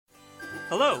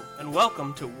Hello, and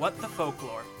welcome to What the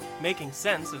Folklore, making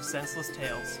sense of senseless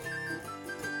tales.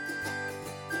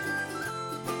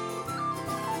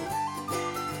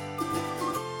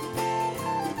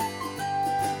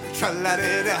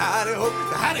 Tra-la-dee-dee-hi-dee-ho,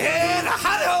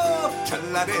 hi-dee-hi-dee-hi-dee-ho,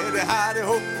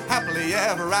 tra-la-dee-dee-hi-dee-ho, happily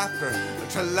ever after.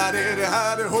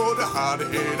 Tra-la-dee-dee-hi-dee-ho,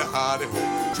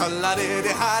 hi-dee-hi-dee-hi-dee-ho,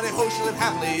 tra-la-dee-dee-hi-dee-ho, she lived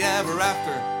happily ever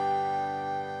after.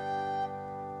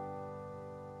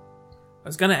 I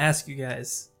was going to ask you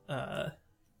guys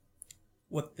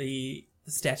what the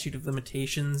statute of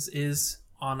limitations is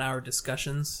on our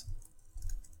discussions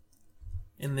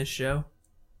in this show.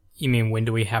 You mean when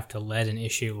do we have to let an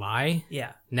issue lie?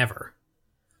 Yeah. Never.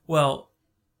 Well,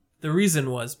 the reason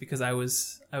was because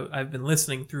I've been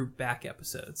listening through back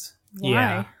episodes. Why?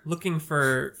 Yeah. Looking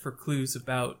for clues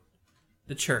about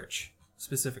the church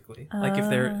specifically. Like if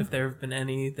there have been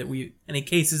any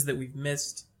cases that we've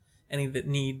missed, any that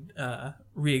need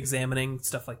re-examining,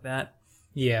 stuff like that.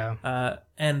 Yeah.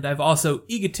 And I've also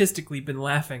egotistically been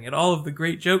laughing at all of the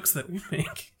great jokes that we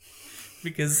make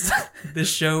because this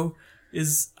show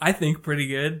is, I think, pretty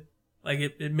good. Like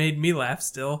it made me laugh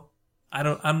still.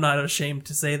 I'm not ashamed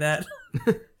to say that.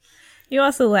 You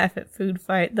also laugh at Food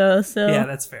Fight, though, so... Yeah,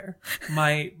 that's fair.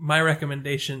 My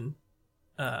recommendation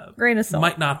grain of salt.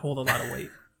 might not hold a lot of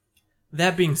weight.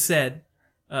 That being said,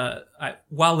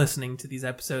 while listening to these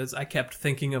episodes, I kept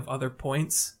thinking of other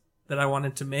points that I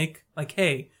wanted to make. Like,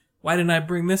 hey, why didn't I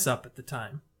bring this up at the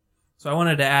time? So I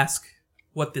wanted to ask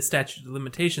what the statute of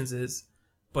limitations is,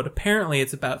 but apparently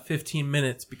it's about 15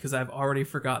 minutes because I've already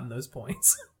forgotten those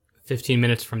points. 15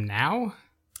 minutes from now?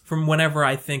 From whenever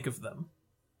I think of them.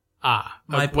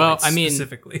 My well, points I mean,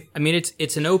 specifically. I mean,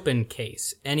 it's an open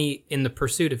case. In the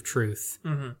pursuit of truth,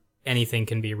 anything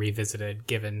can be revisited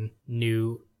given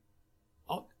new.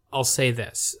 I'll say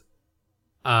this: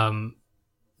 the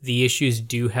issues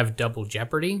do have double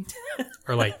jeopardy,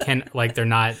 or they're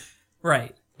not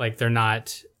Right. like they're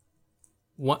not.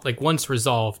 Like once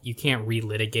resolved, you can't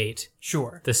relitigate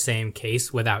Sure. the same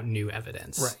case without new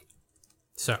evidence. Right.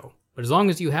 So, but as long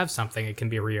as you have something, it can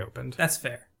be reopened. That's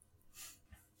fair.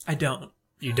 I don't.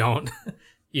 You don't.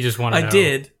 You just want to know. I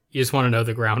did. You just want to know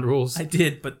the ground rules. I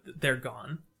did, but they're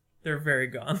gone. They're very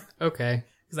gone. Okay.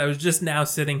 Because I was just now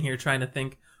sitting here trying to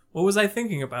think, what was I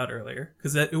thinking about earlier?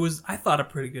 Because I thought a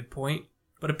pretty good point,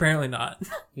 but apparently not.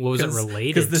 What was it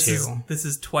related to? This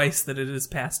is twice that it has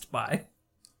passed by.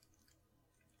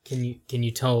 Can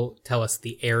you tell us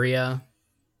the area?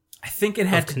 I think it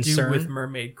had Of to concern? do with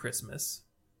Mermaid Christmas.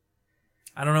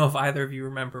 I don't know if either of you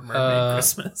remember Mermaid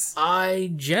Christmas. I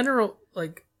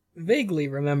vaguely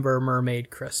remember Mermaid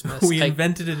Christmas. We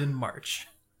invented it in March.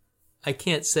 I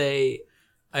can't say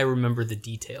I remember the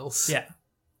details. Yeah.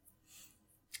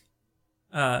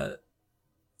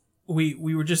 We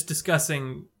were just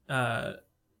discussing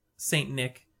Saint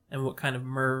Nick and what kind of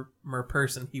mer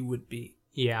person he would be.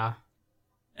 Yeah.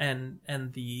 And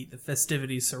the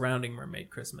festivities surrounding Mermaid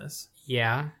Christmas.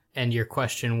 Yeah. And your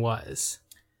question was?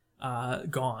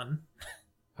 Gone.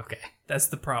 Okay. That's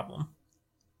the problem.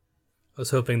 I was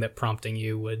hoping that prompting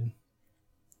you would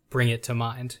bring it to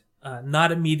mind.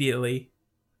 Not immediately,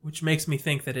 which makes me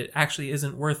think that it actually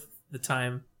isn't worth the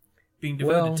time being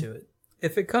devoted to it.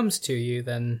 If it comes to you,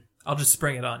 then... I'll just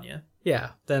spring it on you.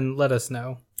 Yeah, then let us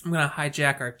know. I'm going to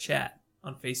hijack our chat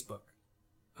on Facebook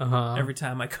every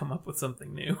time I come up with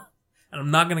something new. And I'm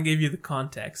not going to give you the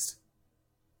context.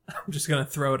 I'm just going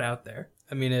to throw it out there.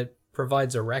 I mean, it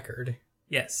provides a record.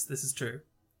 Yes, this is true.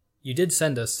 You did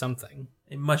send us something.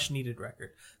 A much-needed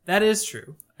record. That is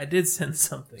true. I did send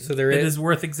something. So there it is- is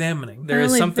worth examining. There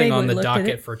is only something on vaguely the looked at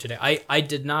docket it. for today. I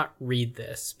did not read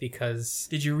this because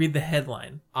Did you read the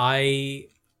headline? I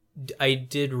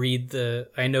did read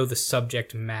I know the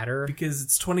subject matter. Because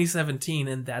it's 2017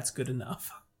 and that's good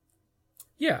enough.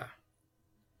 Yeah.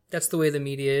 That's the way the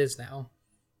media is now.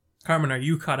 Carmen, are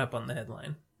you caught up on the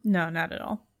headline? No, not at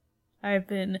all. I've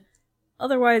been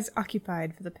otherwise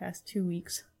occupied for the past 2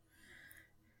 weeks.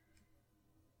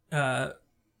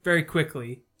 Very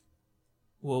quickly,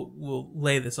 we'll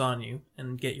lay this on you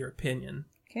and get your opinion.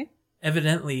 Okay.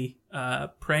 Evidently,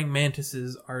 praying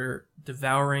mantises are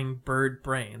devouring bird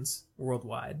brains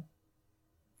worldwide.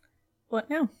 What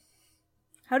now?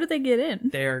 How did they get in?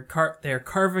 They're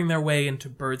carving their way into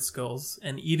bird skulls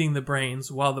and eating the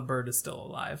brains while the bird is still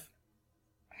alive.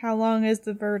 How long is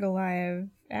the bird alive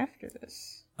after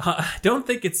this? I don't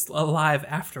think it's alive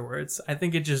afterwards. I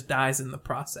think it just dies in the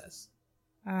process.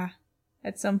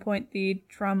 At some point the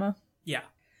trauma. Yeah.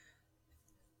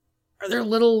 Are there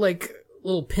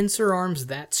little pincer arms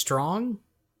that strong?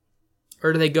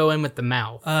 Or do they go in with the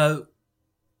mouth?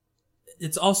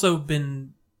 It's also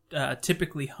been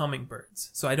typically hummingbirds.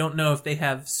 So I don't know if they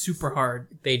have super hard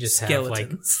They just skeletons.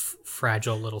 have like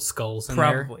fragile little skulls in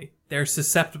there. Probably. They're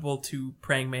susceptible to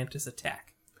praying mantis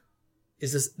attack.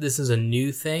 Is this is a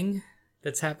new thing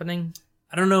that's happening?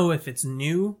 I don't know if it's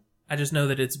new. I just know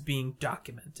that it's being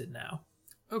documented now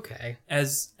Okay.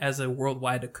 as a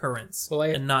worldwide occurrence, Well,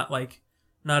 and not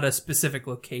a specific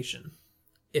location.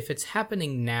 If it's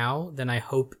happening now, then I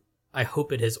hope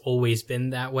it has always been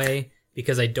that way,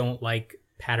 because I don't like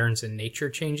patterns in nature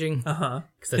changing. Uh-huh.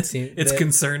 Because that seems It's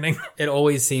concerning. it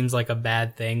always seems like a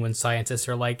bad thing when scientists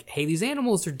are like, "Hey, these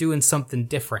animals are doing something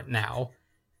different now."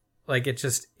 Like it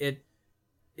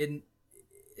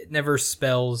never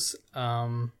spells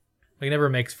like it never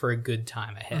makes for a good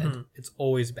time ahead. Mm-hmm. It's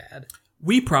always bad.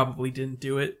 We probably didn't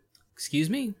do it. Excuse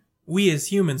me? We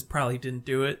as humans probably didn't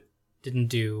do it. Didn't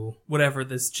do. Whatever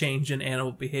this change in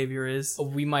animal behavior is.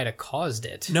 We might have caused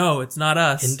it No, it's not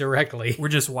us. indirectly. We're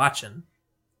just watching.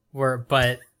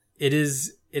 But it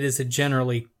is a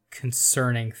generally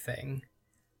concerning thing.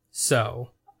 So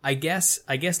I guess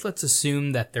let's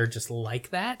assume that they're just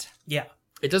like that. Yeah.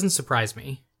 It doesn't surprise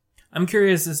me. I'm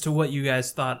curious as to what you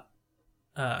guys thought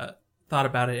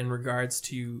about it in regards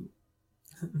to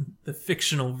the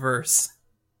fictional verse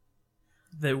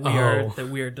that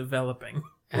we are developing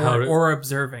or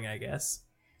observing, I guess.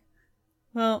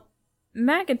 Well,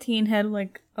 Macatine had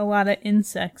like a lot of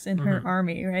insects in her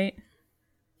army, right?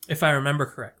 If I remember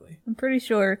correctly. I'm pretty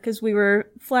sure, because we were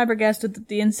flabbergasted that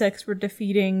the insects were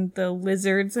defeating the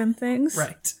lizards and things.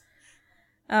 Right.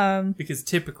 Because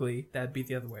typically that'd be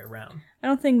the other way around. I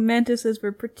don't think mantises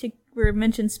were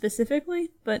mentioned specifically,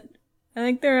 but I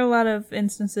think there are a lot of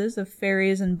instances of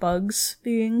fairies and bugs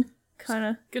being kind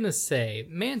of... Gonna say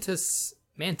mantis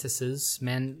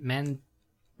manti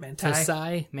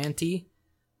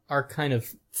are kind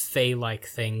of fey-like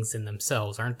things in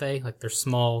themselves, aren't they? Like they're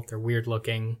small, they're weird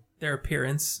looking, Their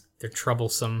appearance. they're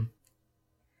troublesome.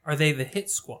 Are they the hit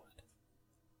squad?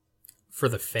 For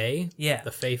the fey? Yeah.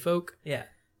 The fey folk? Yeah.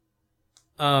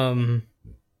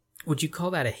 Would you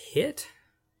call that a hit?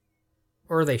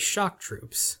 Or are they shock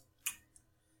troops?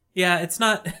 Yeah, it's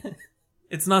not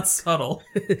it's not subtle.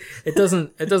 It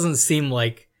doesn't seem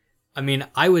like, I mean,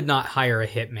 I would not hire a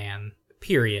hitman,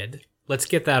 period. Let's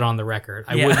get that on the record.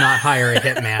 I would not hire a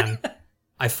hitman.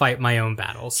 I fight my own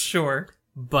battles. Sure.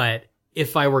 But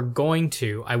if I were going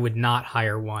to, I would not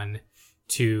hire one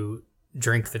to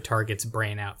drink the target's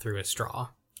brain out through a straw.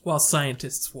 While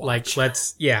scientists watch.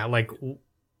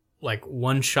 Like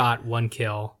one shot, one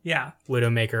kill. Yeah.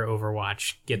 Widowmaker,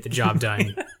 Overwatch, get the job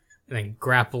done, and then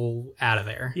grapple out of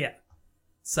there. Yeah.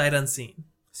 Sight unseen.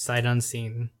 Sight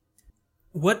unseen.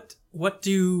 What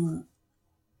do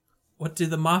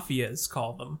the mafias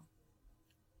call them?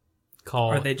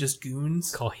 Are they just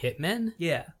goons? Call hitmen?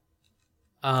 Yeah.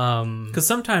 Because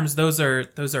sometimes those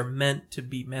are meant to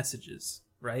be messages,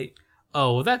 right?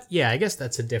 Oh, I guess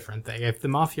that's a different thing. If the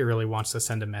mafia really wants to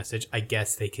send a message, I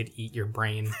guess they could eat your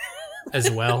brain as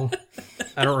well.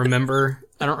 I don't remember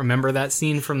that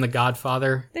scene from The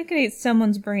Godfather. They could eat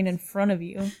someone's brain in front of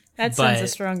you. That sends a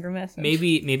stronger message.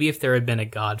 Maybe if there had been a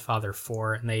Godfather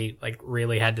 4 and they like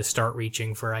really had to start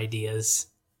reaching for ideas,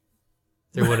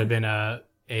 there would have been a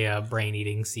brain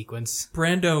eating sequence.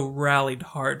 Brando rallied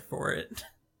hard for it.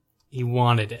 He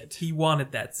wanted it. He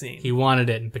wanted that scene. He wanted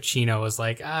it, and Pacino was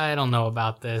like, I don't know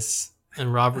about this.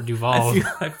 And Robert Duvall.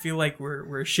 I feel like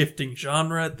we're shifting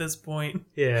genre at this point.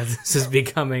 Yeah, this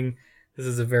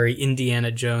is a very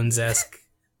Indiana Jones-esque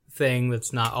thing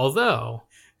that's not, although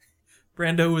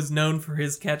Brando was known for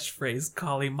his catchphrase,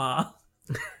 Kali Ma,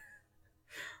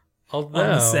 on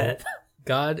the set.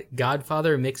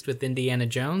 Godfather mixed with Indiana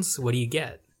Jones, what do you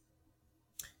get?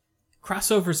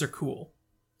 Crossovers are cool.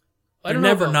 I They're don't know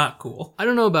never about- not cool. I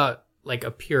don't know about like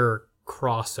a pure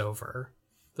crossover,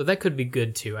 though that could be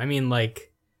good too. I mean,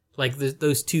 like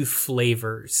those two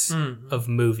flavors of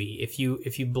movie. If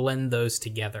you blend those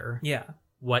together, Yeah.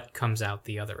 what comes out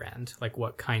the other end? Like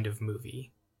what kind of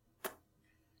movie?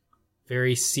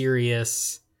 Very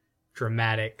serious,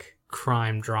 dramatic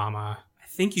crime drama. I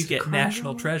think you get crime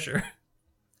National drama? Treasure.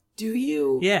 Do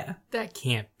you? Yeah. That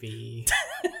can't be.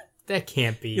 That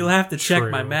can't be. You'll have to check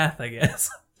my true. math, I guess.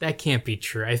 That can't be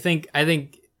true. I think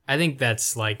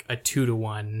that's like a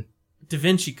 2-to-1. Da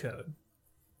Vinci Code.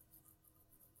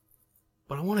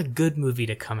 But I want a good movie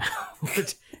to come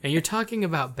out. And you're talking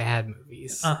about bad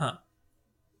movies. Uh-huh.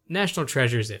 National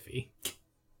Treasure's iffy.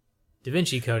 Da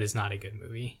Vinci Code is not a good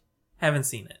movie. Haven't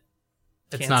seen it.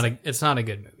 It's Can't not a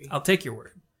good movie. I'll take your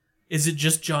word. Is it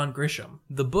just John Grisham?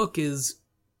 The book is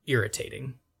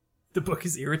irritating. The book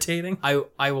is irritating?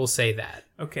 I will say that.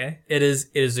 Okay. It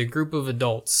is a group of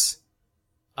adults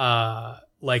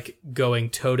like going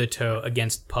toe to toe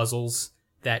against puzzles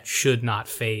that should not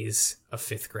phase a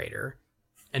 5th grader,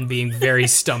 and being very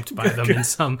stumped by them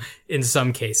in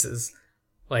some cases.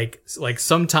 Like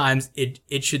sometimes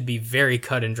it should be very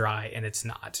cut and dry, and it's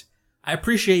not. I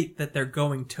appreciate that they're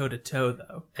going toe to toe,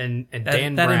 though. And That,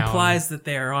 Dan that Brown implies that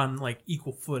they are on like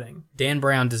equal footing. Dan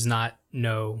Brown does not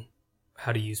know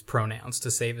how to use pronouns to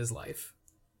save his life.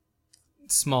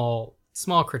 Small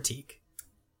critique.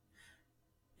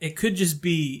 It could just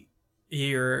be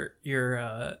your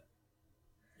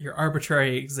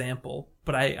arbitrary example,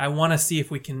 but I want to see if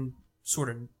we can sort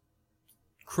of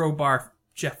crowbar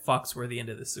Jeff Foxworthy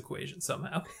into this equation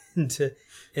somehow.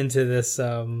 into this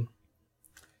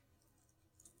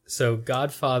so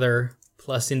Godfather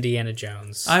plus Indiana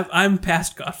Jones. I'm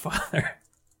past Godfather.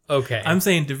 Okay. I'm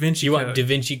saying Da Vinci you Code. want Da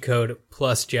Vinci Code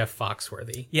plus Jeff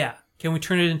Foxworthy. Yeah. Can we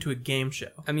turn it into a game show?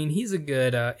 I mean, he's a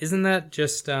good isn't that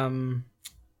just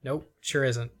nope, sure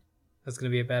isn't. That's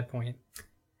going to be a bad point.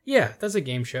 Yeah, that's a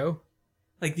game show.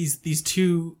 Like these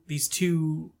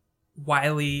two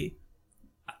wily,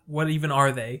 what even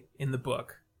are they in the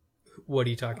book? What are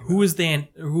you talking about? Who is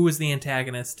the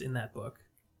antagonist in that book?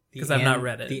 Because I've not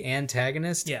read it. The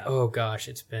antagonist? Yeah. Oh gosh,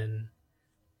 it's been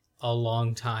a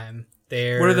long time. What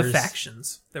are the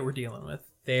factions that we're dealing with?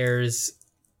 There's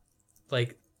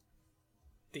like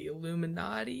the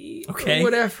Illuminati Okay. or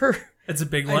whatever. That's a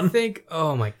big one. I think,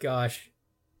 oh my gosh.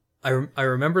 I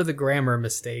remember the grammar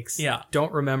mistakes. Yeah.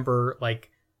 Don't remember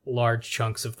like large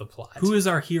chunks of the plot. Who is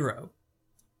our hero?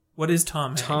 What is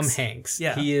Tom Hanks? Tom Hanks?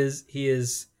 Yeah. He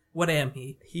is What am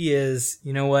he? He is,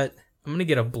 you know what? I'm gonna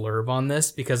get a blurb on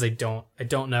this because I don't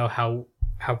know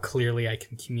how clearly I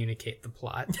can communicate the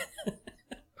plot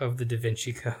of the Da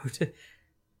Vinci Code.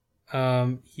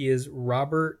 He is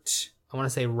Robert. I want to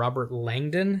say Robert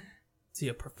Langdon. Is he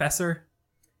a professor?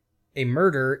 A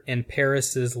murder in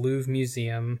Paris's Louvre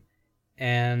Museum,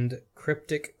 and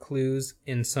cryptic clues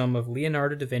in some of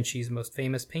Leonardo da Vinci's most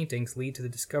famous paintings lead to the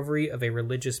discovery of a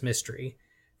religious mystery.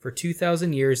 For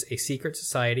 2,000 years, a secret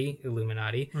society,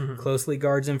 Illuminati, closely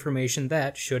guards information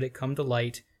that, should it come to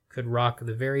light, could rock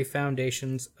the very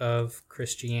foundations of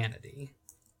Christianity.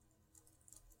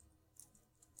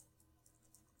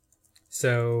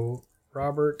 So,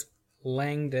 Robert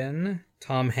Langdon,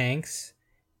 Tom Hanks,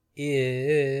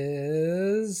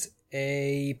 is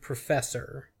a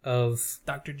professor of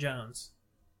Dr. Jones.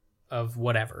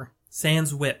 whatever.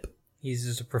 Sans whip. He's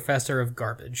just a professor of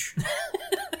garbage.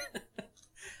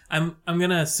 I'm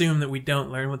gonna assume that we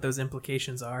don't learn what those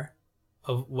implications are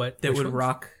Of what? that which would ones?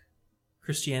 rock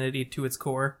Christianity to its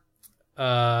core.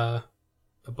 A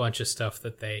bunch of stuff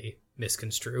that they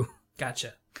misconstrue.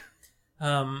 Gotcha.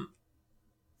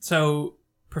 So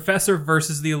professor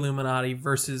versus the Illuminati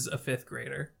versus a 5th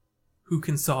grader. Who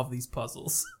can solve these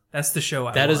puzzles? That's the show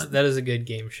I want. That is a good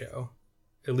game show.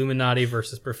 Illuminati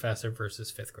versus professor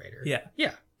versus 5th grader. Yeah.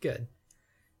 Yeah, good.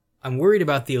 I'm worried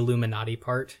about the Illuminati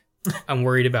part. I'm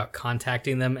worried about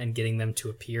contacting them and getting them to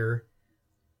appear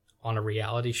on a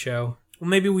reality show. Well,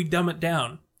 maybe we dumb it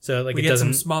down. So like We it get some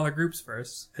doesn't smaller groups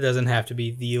first. it doesn't have to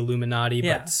be the Illuminati,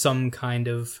 Yeah. but some kind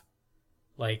of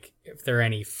like if there are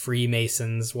any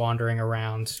Freemasons wandering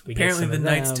around. We Apparently get the some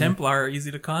of Knights them. Templar are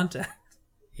easy to contact.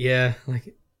 Yeah,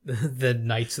 like the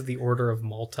Knights of the Order of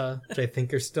Malta, which I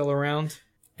think are still around.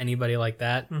 Anybody like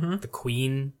that? Mhm. The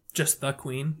Queen, Just the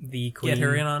Queen. the Queen, Get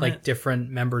her in on like it. different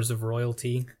members of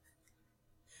royalty.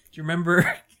 Do you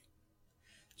remember?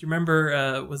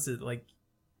 Was it like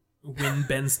Win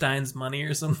Ben Stein's Money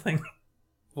or something?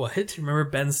 What? Do you remember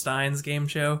Ben Stein's game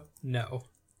show? No,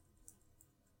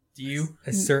 Do you?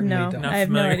 I certainly No, don't. Not I have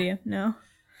no familiar. idea. No.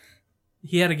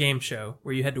 He had a game show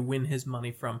where you had to win his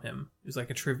money from him. It was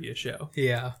like a trivia show.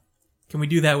 Yeah, Can we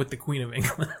do that with the Queen of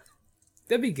England?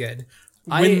 that'd be good.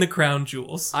 Win the crown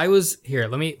jewels. I was here.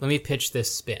 Let me pitch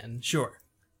this spin. Sure.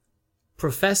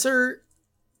 Professor,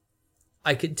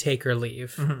 I could take or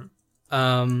leave.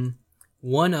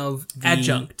 One of the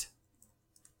Adjunct.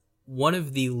 one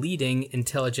of the leading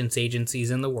intelligence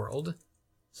agencies in the world.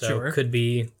 So Sure. it could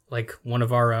be like one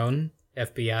of our own,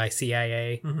 FBI,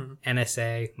 CIA,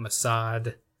 NSA,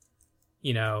 Mossad,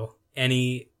 you know,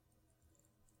 any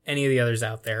of the others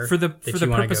out there. For the that for the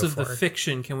you wanna purpose go of the for.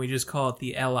 fiction, can we just call it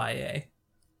the LIA,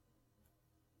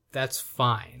 That's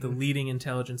fine. the leading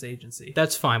intelligence agency?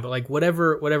 That's fine, but like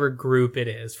whatever group it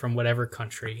is from whatever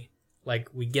country, like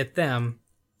we get them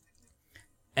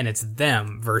and it's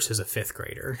them versus a 5th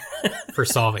grader for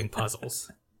solving puzzles.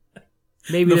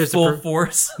 Maybe The there's full a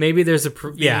force. maybe there's a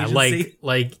agency.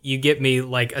 like you get me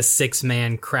like a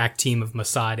 6-man crack team of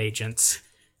Mossad agents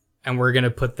and we're gonna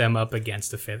put them up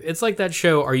against a fifth. It's like that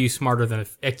show, Are You Smarter Than a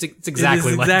It's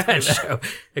exactly like exactly that show,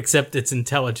 except it's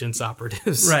intelligence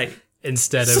operators. Right.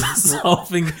 Instead of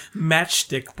Solving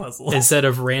matchstick puzzles. instead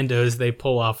of randos they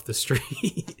pull off the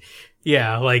street.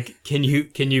 Yeah, like can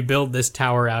you build this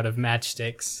tower out of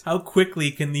matchsticks? How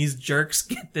quickly can these jerks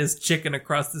get this chicken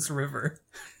across this river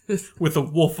with a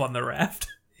wolf on the raft?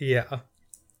 Yeah.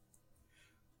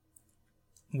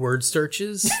 Word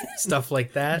searches, stuff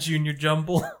like that. Junior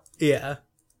Jumble. Yeah.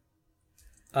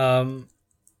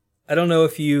 I don't know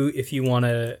if you want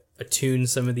to attune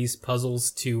some of these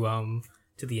puzzles to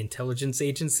the intelligence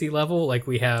agency level. Like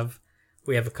we have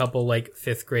a couple like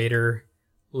 5th grader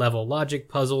level logic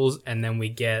puzzles, and then we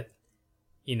get,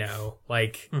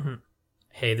 like,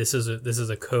 hey, this is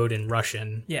a code in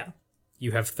Russian. Yeah.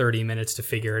 You have 30 minutes to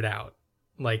figure it out.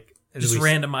 Like, and Just we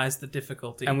randomize the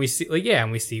difficulty. and we see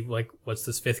like what's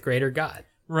this 5th grader got?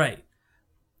 Right.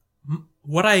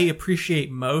 What I appreciate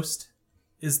most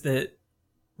is that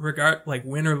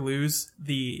win or lose,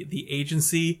 the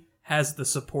agency has the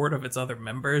support of its other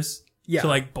members Yeah. to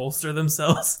like bolster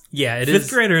themselves. Yeah, it Fifth is.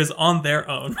 grader is on their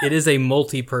own. It is a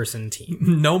multi-person team.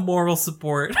 No moral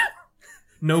support.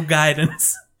 No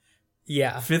guidance.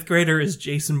 Yeah. Fifth grader is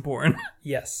Jason Bourne.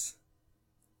 Yes.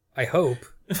 I hope.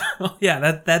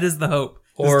 Yeah, that is the hope.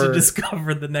 Is Or- to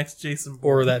discover the next Jason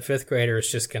Bourne. Or that 5th grader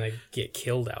is just gonna get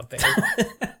killed out there.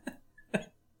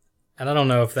 And I don't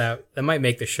know if that might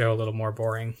make the show a little more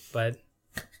boring, but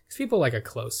 'cause people like a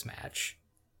close match.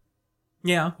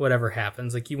 Yeah. Whatever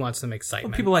happens, like you want some Well,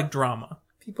 excitement. people like drama.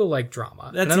 People like drama.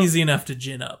 And That's I don't- easy enough to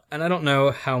gin up. And I don't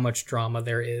know how much drama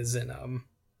there is in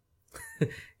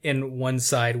in one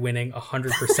side winning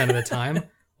 100% of the time.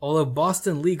 Although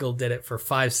Boston Legal did it for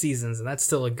 5 seasons, and that's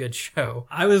still a good show.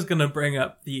 I was going to bring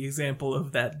up the example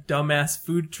of that dumbass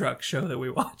food truck show that we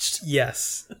watched.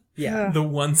 Yes. Yeah. The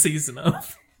one season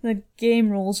of. The game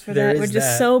rules for There that were is just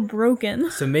that. so broken.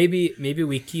 So maybe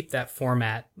we keep that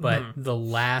format, but the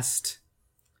last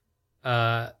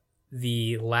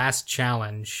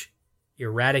challenge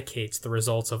eradicates the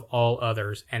results of all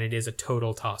others, and it is a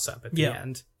total toss-up at the Yeah.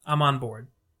 end. I'm on board.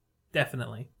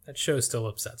 Definitely. That show still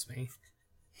upsets me.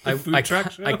 The food truck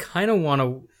I show? kind of want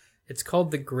to. It's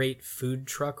called the Great Food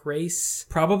Truck Race,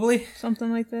 Probably. Something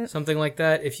like that. something like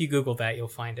that. If you Google that, you'll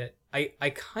find it.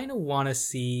 I kind of want to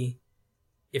see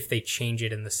if they change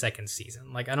it in the second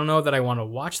season. Like, I don't know that I want to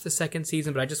watch the second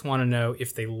season, but I just want to know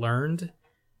if they learned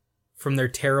from their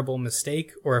terrible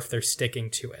mistake or if they're sticking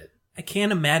to it. I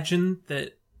can't imagine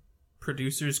that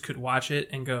producers could watch it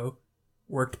and go,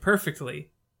 worked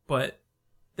perfectly. But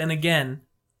then again,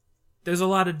 there's a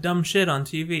lot of dumb shit on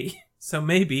TV. So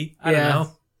maybe, I don't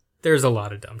know. There's a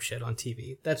lot of dumb shit on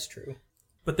TV. That's true.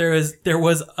 But there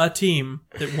was a team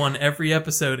that won every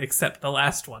episode except the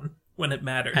last one when it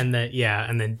mattered. And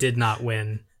then did not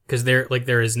win because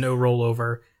there is no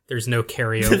rollover. There's no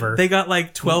carryover. They got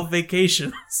like 12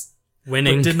 vacations,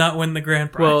 Winning but did not win the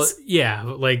grand prize. Well, yeah,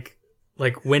 like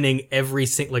winning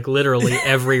literally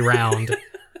every round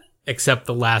except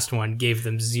the last one gave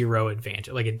them 0 advantage.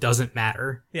 Like, it doesn't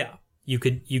matter. yeah. You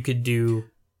could do,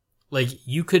 like,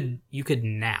 you could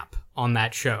nap on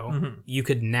that show. Mm-hmm. You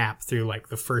could nap through like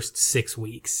the first 6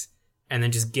 weeks and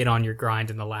then just get on your grind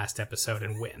in the last episode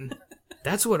and win.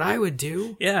 That's what I would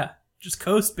do. Yeah. Just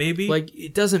coast, baby. Like,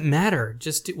 it doesn't matter.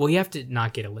 You have to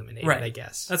not get eliminated, Right. I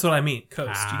guess. That's what I mean.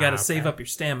 Coast. You got to save okay. up your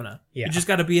stamina. Yeah. You just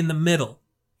got to be in the middle.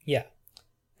 Yeah.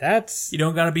 That's You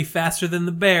don't got to be faster than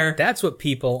the bear. That's what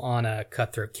people on a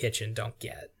Cutthroat Kitchen don't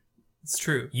get. It's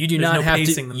true. You do There's not no have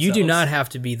pacing to. You do themselves. not have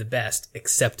to be the best,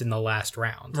 except in the last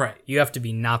round. Right. You have to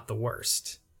be not the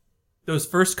worst. Those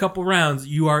first couple rounds,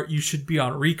 you should be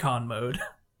on recon mode.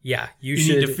 Yeah, you You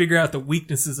should. need to figure out the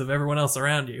weaknesses of everyone else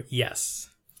around you. Yes.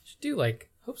 Should do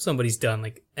hope somebody's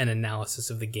done an analysis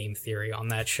of the game theory on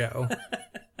that show.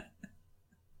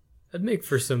 That'd make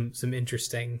for some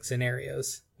interesting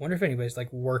scenarios. Wonder if anybody's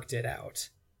worked it out,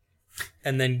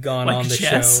 and then gone Like on the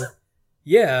chess? show.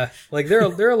 Yeah, there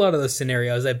are a lot of those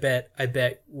scenarios. I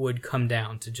bet would come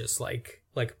down to just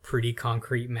pretty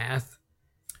concrete math.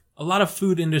 A lot of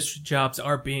food industry jobs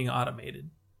are being automated.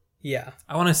 Yeah,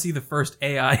 I want to see the first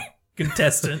AI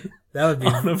contestant that would be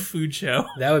on a food show.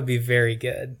 that would be very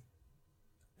good.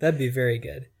 That'd be very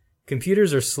good.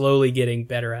 Computers are slowly getting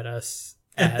better at us.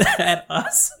 At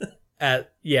us.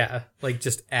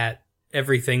 Just at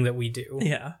everything that we do.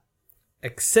 Yeah.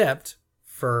 Except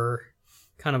for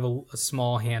kind of a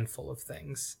small handful of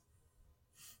things.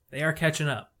 They are catching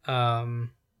up.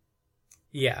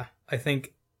 Yeah, I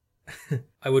think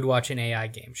I would watch an AI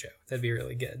game show. That'd be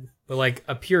really good. But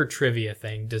a pure trivia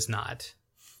thing does not.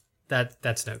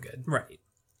 That's no good. Right.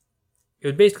 It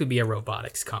would basically be a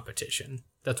robotics competition.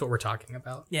 That's what we're talking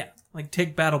about. Yeah, like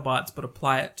take BattleBots, but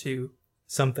apply it to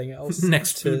Something else.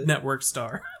 next Food Network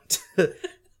star.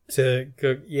 To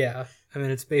go, yeah. I mean,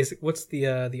 it's basic. What's the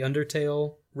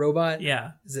Undertale robot?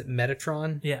 Yeah, Is it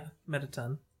Metatron? yeah,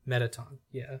 Metaton. Metaton,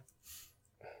 yeah.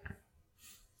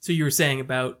 So you were saying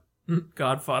about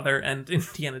Godfather and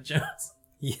Indiana Jones.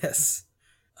 Yes.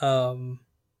 You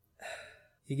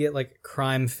get like a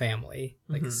crime family,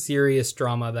 like a serious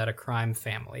drama about a crime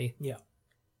family Yeah.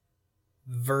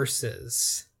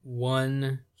 versus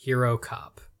one hero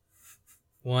cop.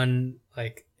 One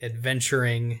like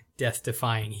adventuring,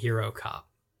 death-defying hero cop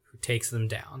who takes them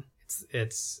down.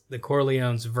 It's the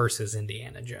Corleones versus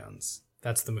Indiana Jones.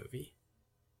 That's the movie.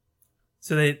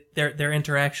 So their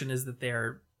interaction is that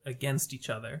they're against each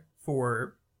other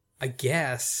for I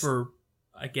guess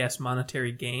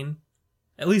monetary gain,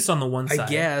 at least on the one side. I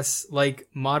guess like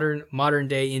modern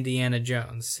day Indiana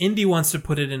Jones. Indy wants to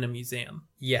put it in a museum.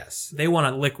 Yes. They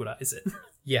want to liquidize it.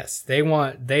 Yes, they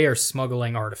are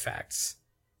smuggling artifacts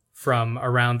from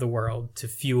around the world to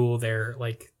fuel their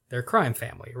crime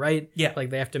family, right? Yeah. Like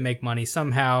they have to make money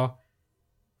somehow.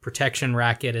 Protection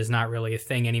racket is not really a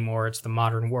thing anymore. It's the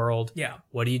modern world. Yeah.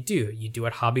 What do? You do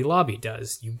what Hobby Lobby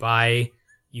does.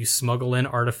 You smuggle in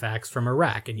artifacts from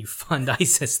Iraq and you fund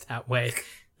ISIS that way.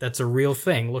 That's a real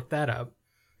thing. Look that up.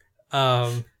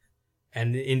 And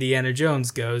Indiana Jones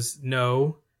goes,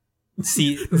 no. No.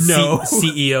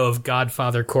 CEO of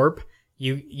Godfather Corp.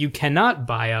 You cannot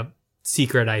buy up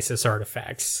secret ISIS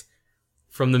artifacts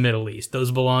from the Middle East. Those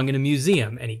belong in a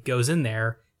museum. And he goes in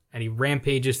there and he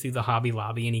rampages through the Hobby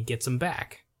Lobby and he gets them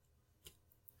back.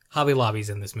 Hobby Lobby's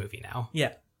in this movie now.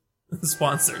 Yeah.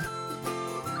 Sponsored.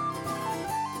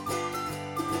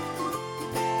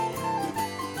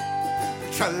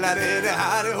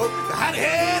 Tra-la-di-di-hi-di-ho,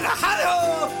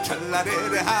 hi-di-hi-di-hi-di-ho.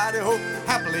 Tra-la-di-di-hi-di-ho,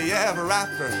 happily ever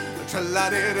after.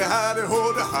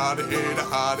 Tra-la-di-di-hi-di-ho,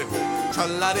 hi-di-hi-di-hi-di-ho.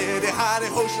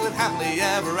 Tra-la-di-di-hi-di-ho, she lived happily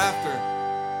ever after.